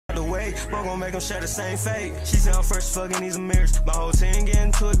fake. Bro gon' make him share the same fate. She said I'm first fucking these mirrors. My whole team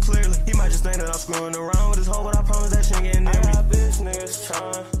getting to it clearly. He might just think that I'm screwing around with his hoe, but I promise that she ain't getting near me. I got bitch niggas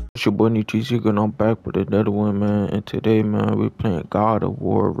trying. It's your boy NTC, and I'm back with another one, man. And today, man, we're playing God of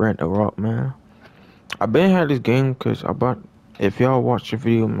War RAZGNAROK, man. I been had this game because I bought. If y'all watch the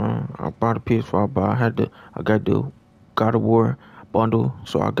video, man, I bought a PS5, but I got the God of War bundle,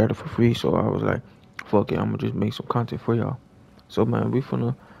 so I got it for free. So I was like, fuck it, I'm gonna just make some content for y'all. So, man, we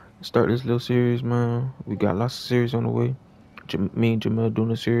finna start this little series, man. We got lots of series on the way. Me and Jamel doing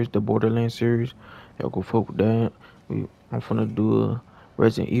the series, the Borderlands series. Y'all go fuck with that. I'm finna do a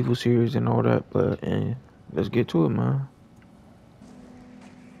Resident Evil series and all that, but let's get to it, man.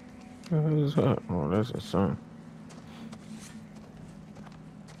 What is that? Oh, that's a son.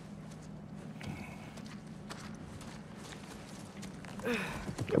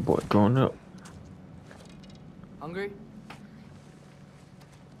 That boy growing up. Hungry?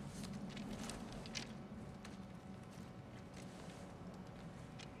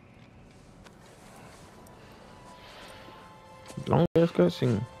 Long ass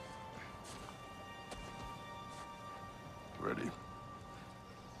cutscene. Ready.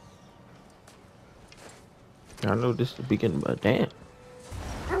 I know this is the beginning, but damn.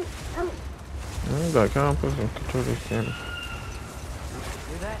 I got compass and control this channel.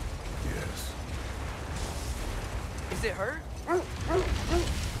 Hear that? Yes. Is it hurt?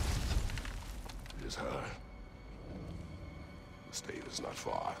 It is hard. The state is not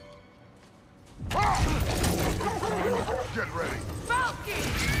far. Get ready. Falcon!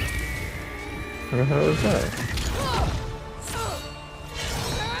 What the hell is that?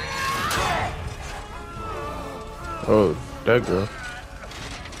 Oh, that girl.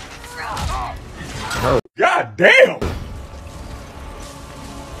 Oh. God damn!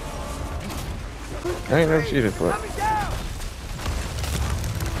 I ain't never seen it before.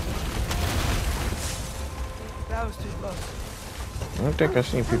 That was too close. I don't think I've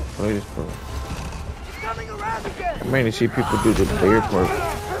seen people play this before. She's coming around again! I mainly see people do the player part.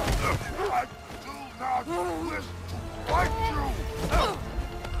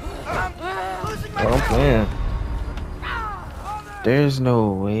 I'm playing. There's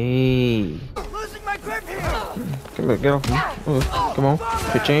no way. Losing my grip here! Come back, get off me. Oh, come on.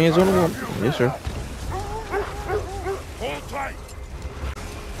 Put your hands on the wall. Yes, sir. Hold tight.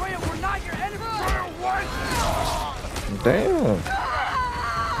 Freya, we're not your enemy! Damn.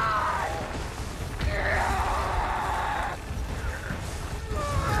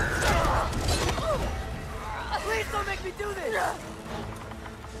 Please don't make me do this!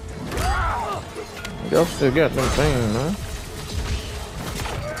 Y'all still got them things, man.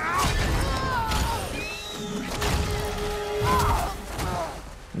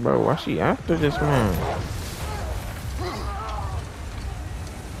 Bro, why she after this man?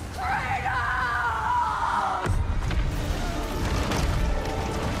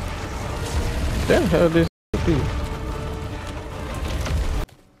 That hell this do?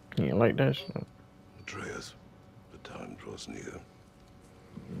 You ain't like that shit. Atreus, the time draws near.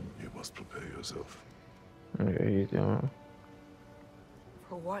 You must prepare yourself. Yeah, he's doing.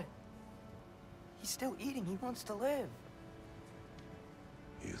 For what? He's still eating. He wants to live.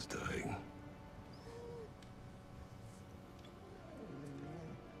 He is dying.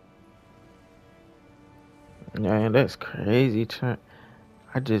 Yeah, that's crazy.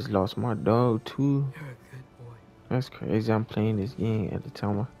 I just lost my dog too. You're a good boy. That's crazy. I'm playing this game at the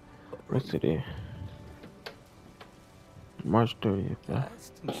time. What's today? March 30th. Yeah.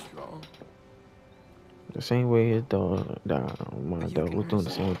 Fast and strong. The same way his dog died. My dog was doing the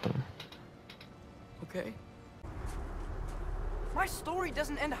same thing. Okay. My story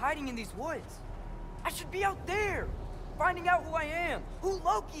doesn't end hiding in these woods. I should be out there, finding out who I am, who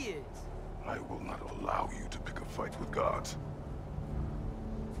Loki is. I will not allow you to pick a fight with gods.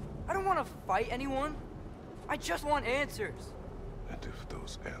 I don't want to fight anyone. I just want answers. And if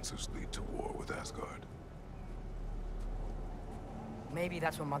those answers lead to war with Asgard? Maybe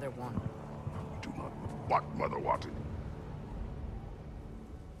that's what Mother wanted. Do not what Mother wanted.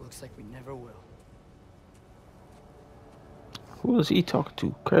 Looks like we never will. Who was he talking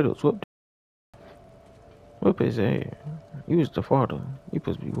to? Kratos, whoop his ass. He was the father. He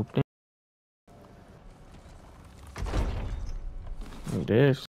supposed to be whooped in.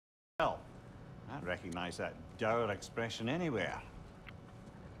 There's. Well, I recognize that dour expression anywhere.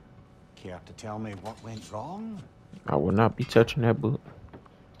 Care to tell me what went wrong? I will not be touching that book.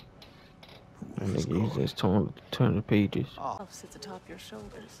 That nigga, he's just turn the pages. Oh. Sits atop your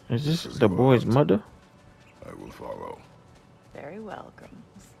shoulders. Is this the boy's mother? I will follow. Very well,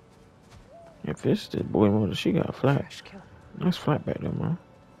 Grumbles. If it's the boy's mother, she got flat. Fresh kill. That's flat back there, man.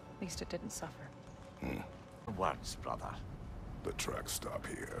 At least it didn't suffer. Words, brother. The tracks stop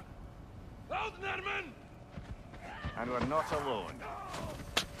here. And we're not alone.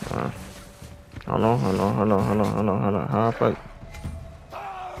 Hello. High fight.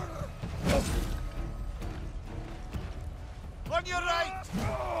 On your right!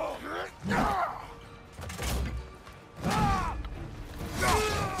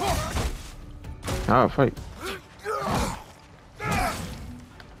 High fight.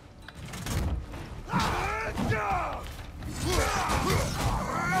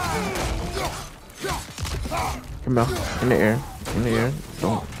 Come on, in the air.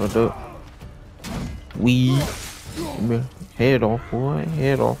 Don't do it. Come here. Head off, boy.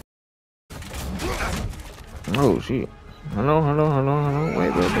 Head off. Oh shit. Hello.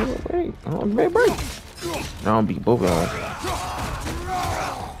 Wait. Hold on, wait. Now I'll beat both of y'all.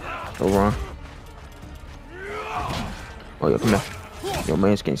 Go run. Oh yeah, come here. Your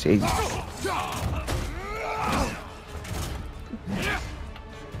mans can't save you.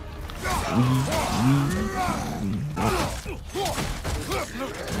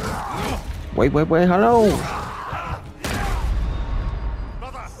 Wait, hello.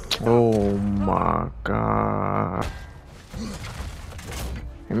 Oh my god.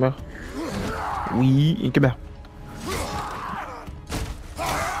 Come here. Come here.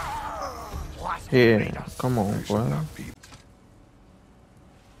 Yeah, come on, boy.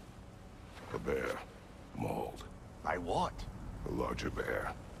 A bear. Mauled. By what? A larger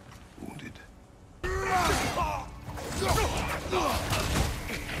bear. Wounded.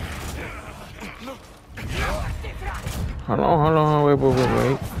 Hold on, wait.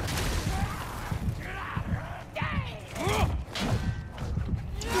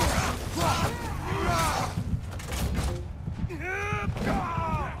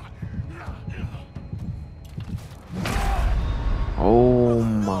 Oh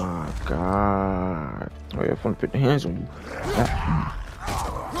my god. Oh yeah, fun to put the hands on you.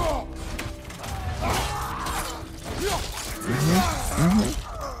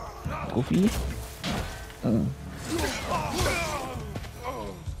 Goofy. Too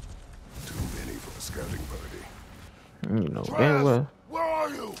many for a scouting party. You know damn well. Where are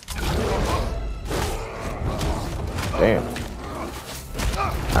you? Damn.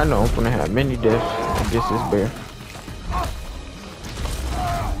 I know I'm gonna have many deaths against this bear.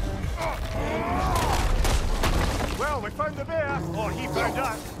 Well, we found the bear, or he found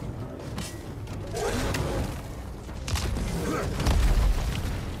us.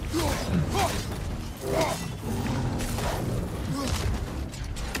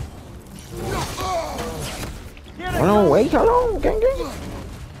 Hold on, wait, hold on, gang.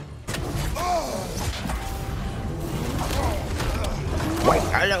 Wait,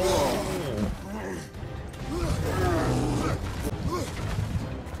 hello.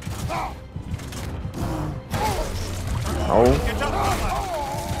 Oh.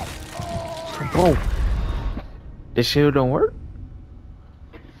 Bro. This shield don't work?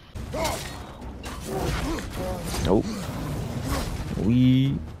 Nope.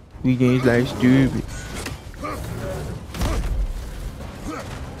 We games like stupid.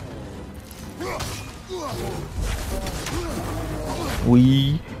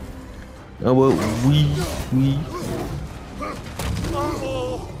 No, but we.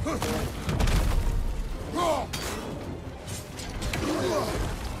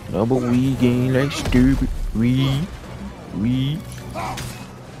 No, but we game like stupid. We.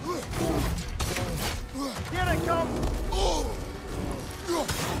 Here it comes.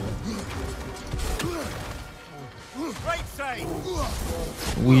 Right side.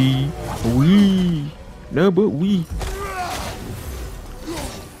 We. No, but we.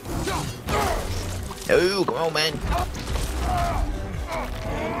 Oh, come on, man.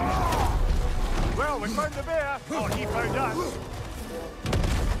 Well, we found the bear, or he found us.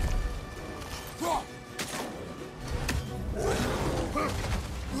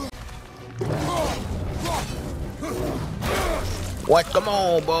 What? Come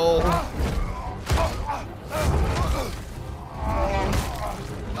on, bro.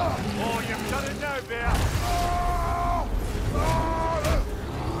 Oh, you've done it now, bear.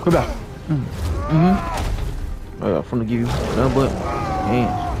 Come back. Oh, yeah, I'm gonna give you nothing but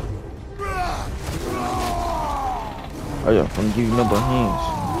hands. Oh, yeah, I'm gonna give you nothing but hands.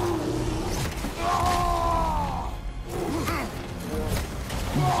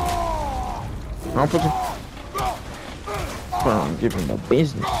 I'm putting. I'm giving no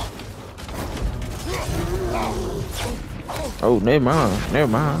business. Oh, never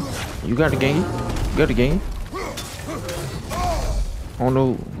mind. You got the game. Oh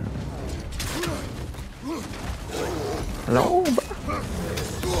no. Hello, bro.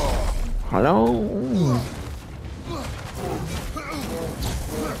 Hello?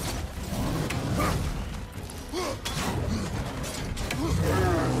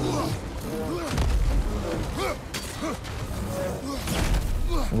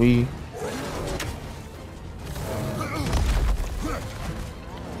 We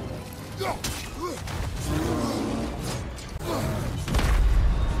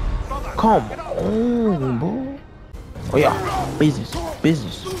come on, boy. Oh yeah, business.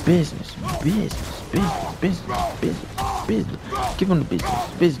 Give him the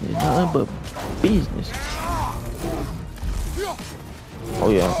business, nothing but business. Oh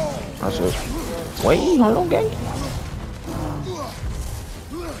yeah, I said, wait, hold on, gang.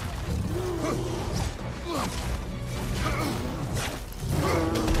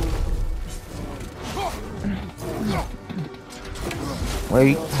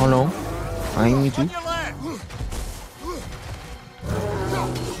 Wait, hold on. I ain't need to.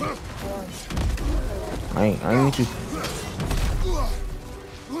 I ain't need to.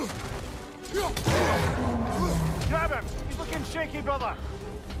 Grab him! He's looking shaky, brother!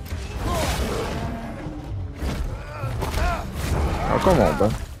 Oh, come on, bro.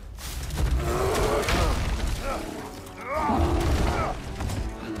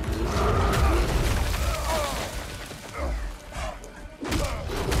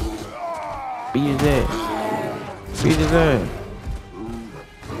 Beat his ass. Beat his ass.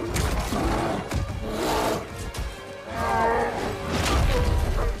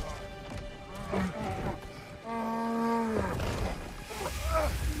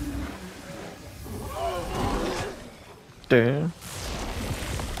 Damn.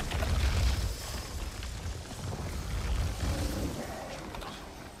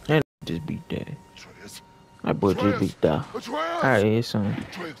 And just beat that. That boy just beat that. Alright, his son.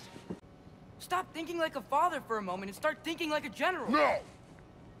 Stop thinking like a father for a moment and start thinking like a general. No!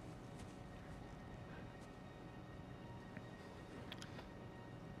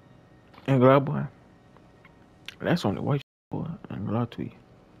 And glad boy. That's on the white boy. I'm glad to you.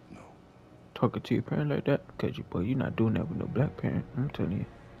 No. Talking to your parent like that, cause you boy, you're not doing that with no black parent. I'm telling you.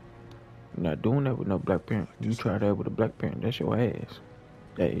 You're not doing that with no black parent. You try that with a black parent, that's your ass.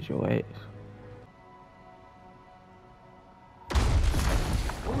 That is your ass.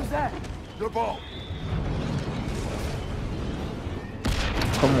 What was that? The ball!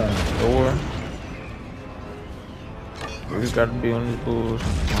 Come on, Thor. We just gotta be on these bulls.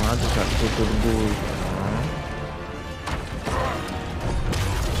 I just have to go through the bulls.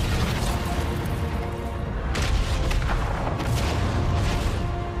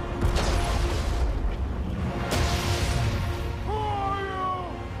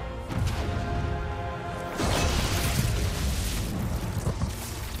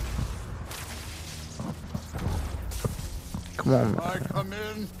 Come on, man. I come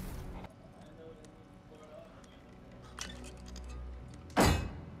in.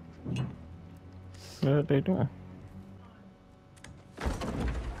 What they doing?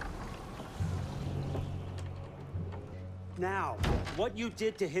 Now, what you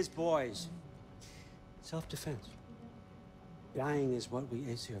did to his boys. Self-defense. Dying is what we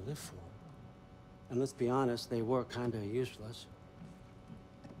Aesir live for. And let's be honest, they were kinda useless.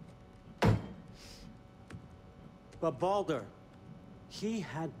 But Baldur, he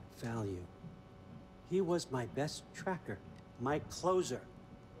had value. He was my best tracker, my closer.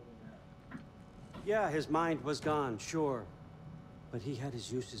 Yeah, his mind was gone, sure. But he had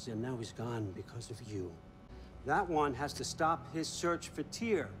his uses and now he's gone because of you. That one has to stop his search for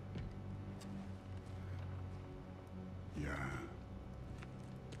Tyr. Yeah.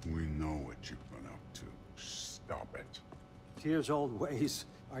 We know what you've been up to. Stop it. Tyr's old ways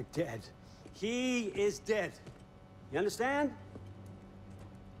are dead. He is dead. You understand?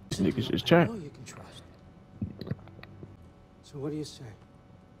 These niggas is I chat. know you can trust. So what do you say?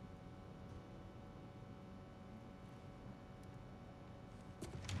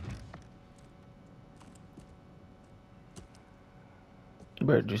 You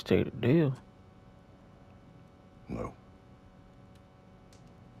better just take the deal. No.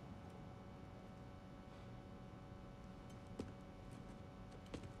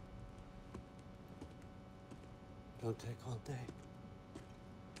 Don't take all day.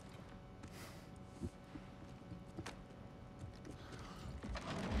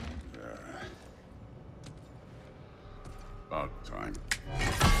 About time.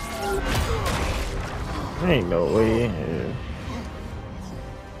 Ain't no way in here.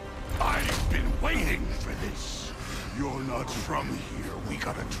 I've been waiting for this. You're not from here. We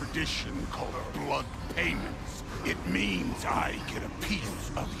got a tradition called blood payments. It means I get a piece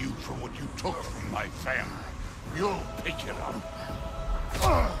of you for what you took from my family. You'll pick it up.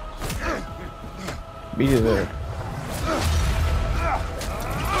 Beat it there.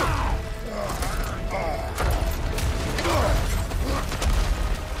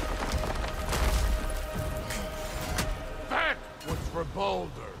 That was for Baldur.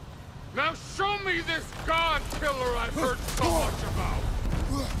 Now show me this god killer I've heard so much about.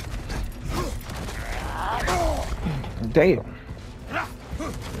 Damn.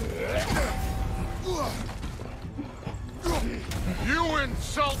 You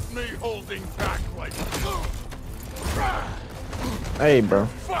insult me holding back like this. Hey, bro.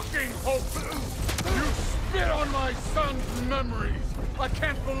 Fucking hopeless. You spit on my son's memories. I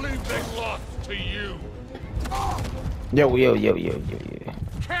can't believe they lost to you. Yo.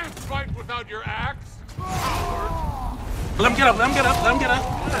 Can't fight without your axe, coward. Let him get up, let him get up, let him get up.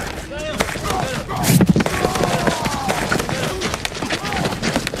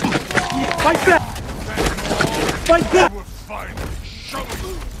 Fight back! Fight back! We're finally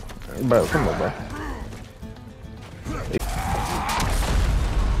showing. Bro, come on, bro.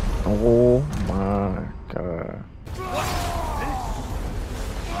 Oh my god.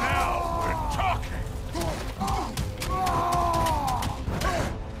 Now we're talking.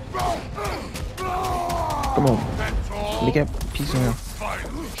 Come on. That's all. Look at piece of him.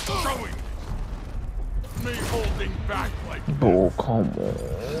 Finally showing me holding back like this. Oh, come on.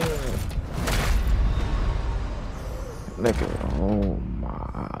 Look at it. Oh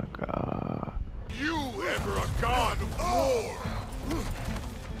my god. You ever a god of war?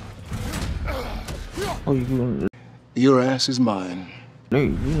 Oh, you Your ass is mine. you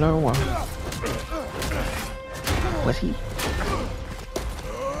know why? Was he? You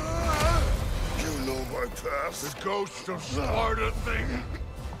know my past. The ghost of Sparta thing?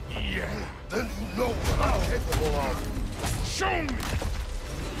 Yeah. Then you know what I'm capable of. Show me!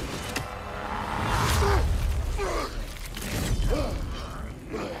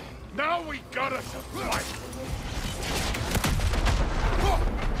 Now we gotta fight!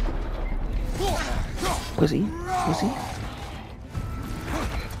 Was he?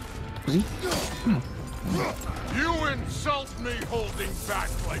 You insult me holding back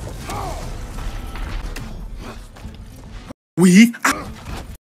like We.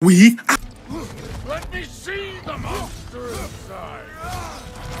 Let me see the monster inside!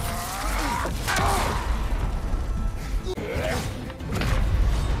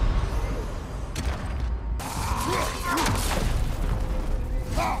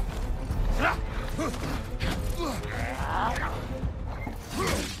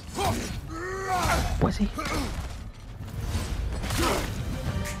 Was he?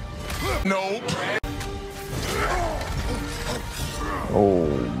 No. Oh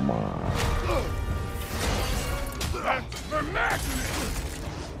my. That's for madness!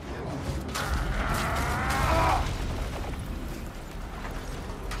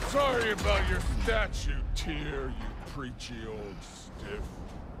 Sorry about your statue, Tyr, you preachy old stiff.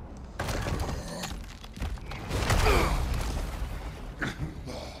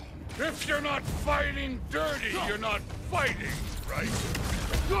 If you're not fighting dirty, you're not fighting, right?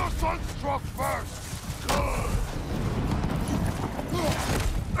 Your son struck first! Good!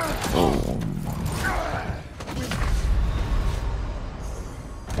 Oh my.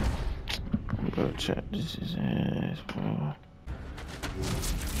 Bro, check this is ass, bro.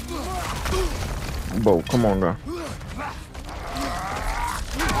 Bro, come on, bro.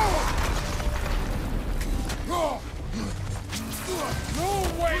 No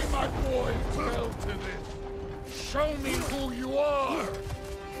way my boy fell to this! Show me who you are!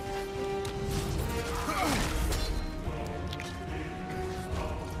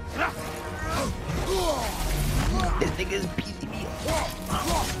 This nigga's beating me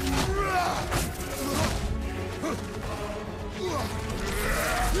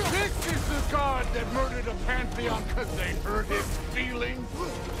This is the god that murdered a pantheon because they hurt his feelings?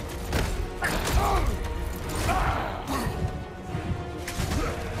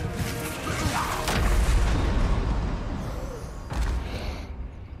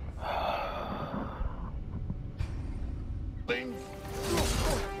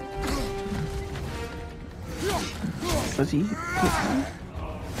 Was he? Was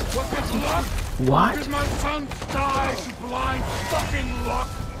this luck? What? Did my son die to blind fucking luck?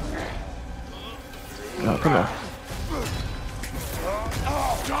 No, come on.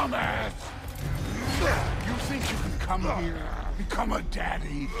 Dumbass! You think you can come here, become a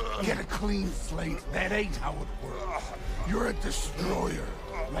daddy, get a clean slate? That ain't how it works. You're a destroyer,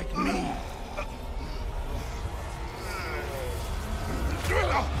 like me.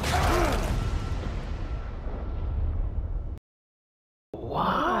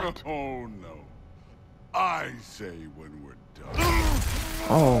 What? Oh no. I say when we're done.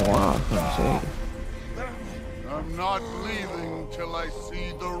 Oh wow, I was gonna say. I'm not leaving till I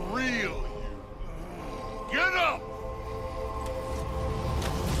see the real you. Get up!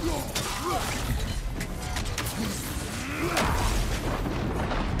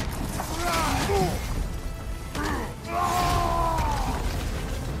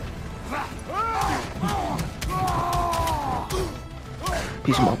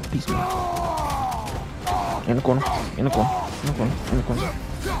 Piece him up, piece him up. In the corner, in the corner, in the corner, in the corner.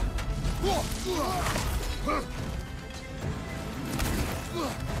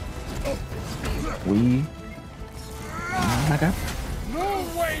 We. My God. No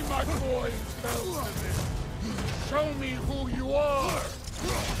way, my boy fell to this. Show me who you are.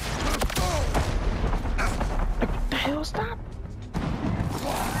 What the hell? Stop.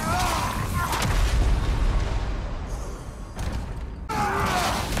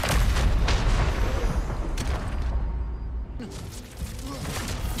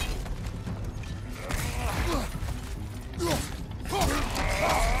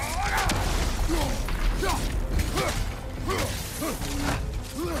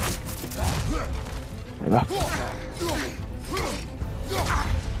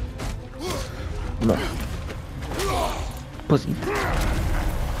 No. Pussy.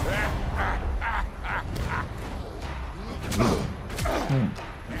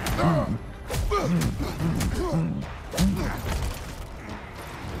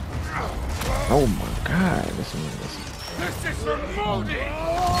 Oh my God! Listen. This is for Modi!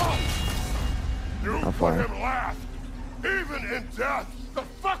 You put him last, even in death. The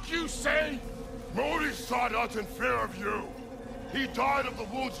fuck you say? Modi sought out in fear of you. He died of the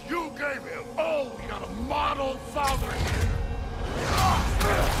wounds you gave him. Oh, we got a model father here.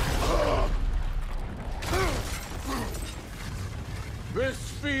 This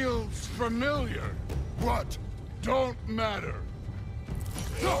feels familiar. What? Don't matter.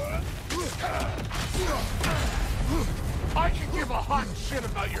 I can give a hot shit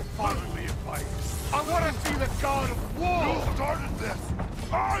about your fatherly advice. I want to see the god of war. You started this.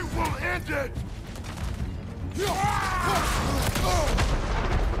 I will end it. You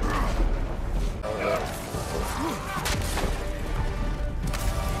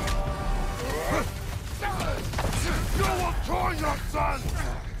will join your son.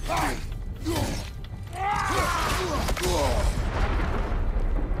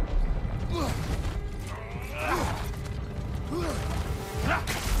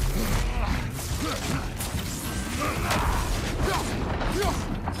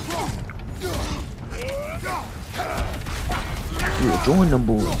 You join them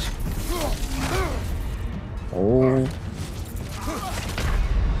boys. Oh.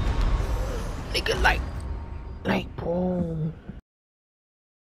 Nigga, like, boom.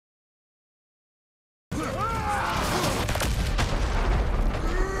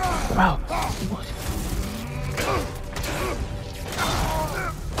 Wow.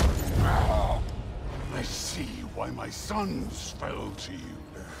 I see why my sons fell to you.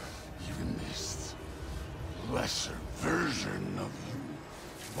 Even this lesser version of you.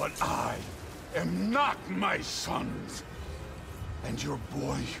 But I am not my sons. And your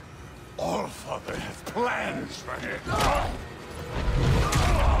boy, Allfather, has plans for him.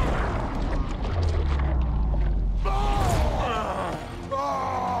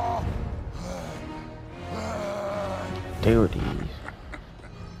 There it is.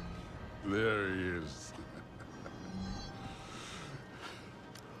 There he is.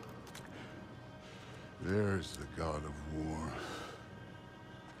 There's the god of war.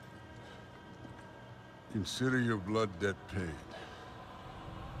 Consider your blood debt paid.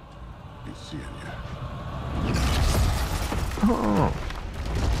 Be seeing you. Oh.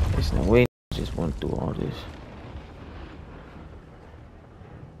 There's no way I just went through all this.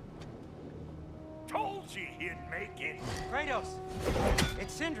 Told you he'd make it. Kratos,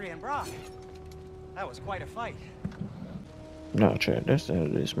 it's Sindri and Brock. That was quite a fight. No, chat, that's the end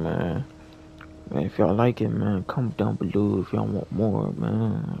of this, man. Man, if y'all like it, man, comment down below if y'all want more,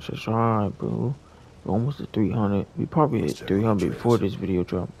 man. Subscribe, bro. We're almost at 300. We probably hit 300 before this video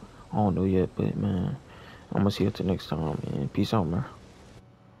drop. I don't know yet, but, man, I'm gonna see you till next time, man. Peace out, man.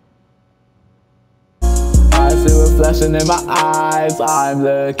 I see reflection in my eyes. I'm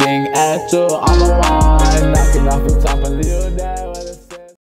looking at you on the line, knocking off the top of you down.